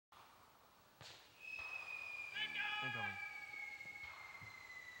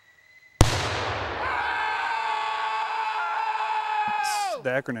the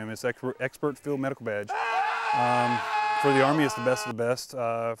acronym. It's Expert Field Medical Badge. For the Army, it's the best of the best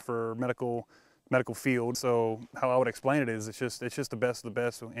for medical field. So how I would explain it is it's just the best of the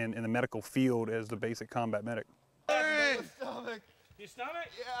best in the medical field as the basic combat medic. Stomach. Your stomach?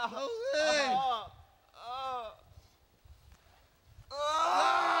 Yeah.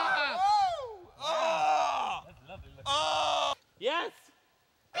 That's lovely looking. Yes!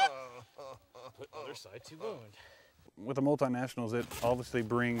 Put other side to wound. With the multinationals, it obviously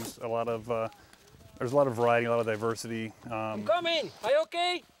brings a lot of, there's a lot of variety, a lot of diversity. I'm coming! Are you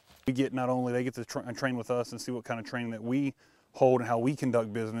okay? We get not only, they get to train with us and see what kind of training that we hold and how we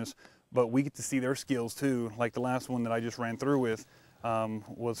conduct business, but we get to see their skills too. Like the last one that I just ran through with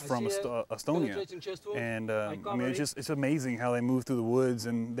was from Estonia. And I mean, it's amazing how they move through the woods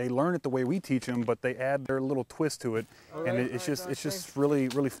and they learn it the way we teach them, but they add their little twist to it. And it's just really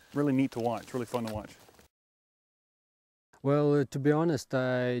neat to watch, really fun to watch. Well, to be honest,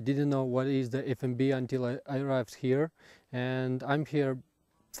 I didn't know what is the FMB until I arrived here, and I'm here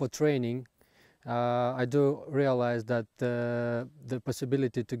for training. I do realize that the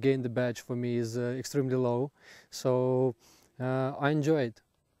possibility to gain the badge for me is extremely low, so I enjoy it.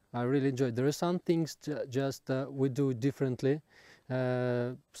 I really enjoy it. There are some things just we do differently.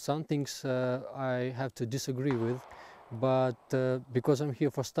 Some things I have to disagree with, but because I'm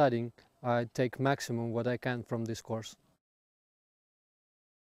here for studying, I take maximum what I can from this course.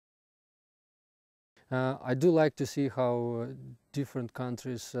 I do like to see how different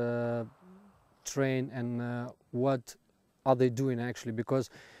countries train and what are they doing actually, because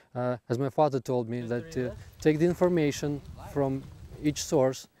as my father told me that take the information from each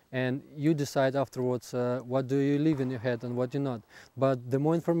source and you decide afterwards what do you leave in your head and what you not. But the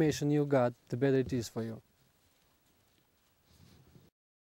more information you got, the better it is for you.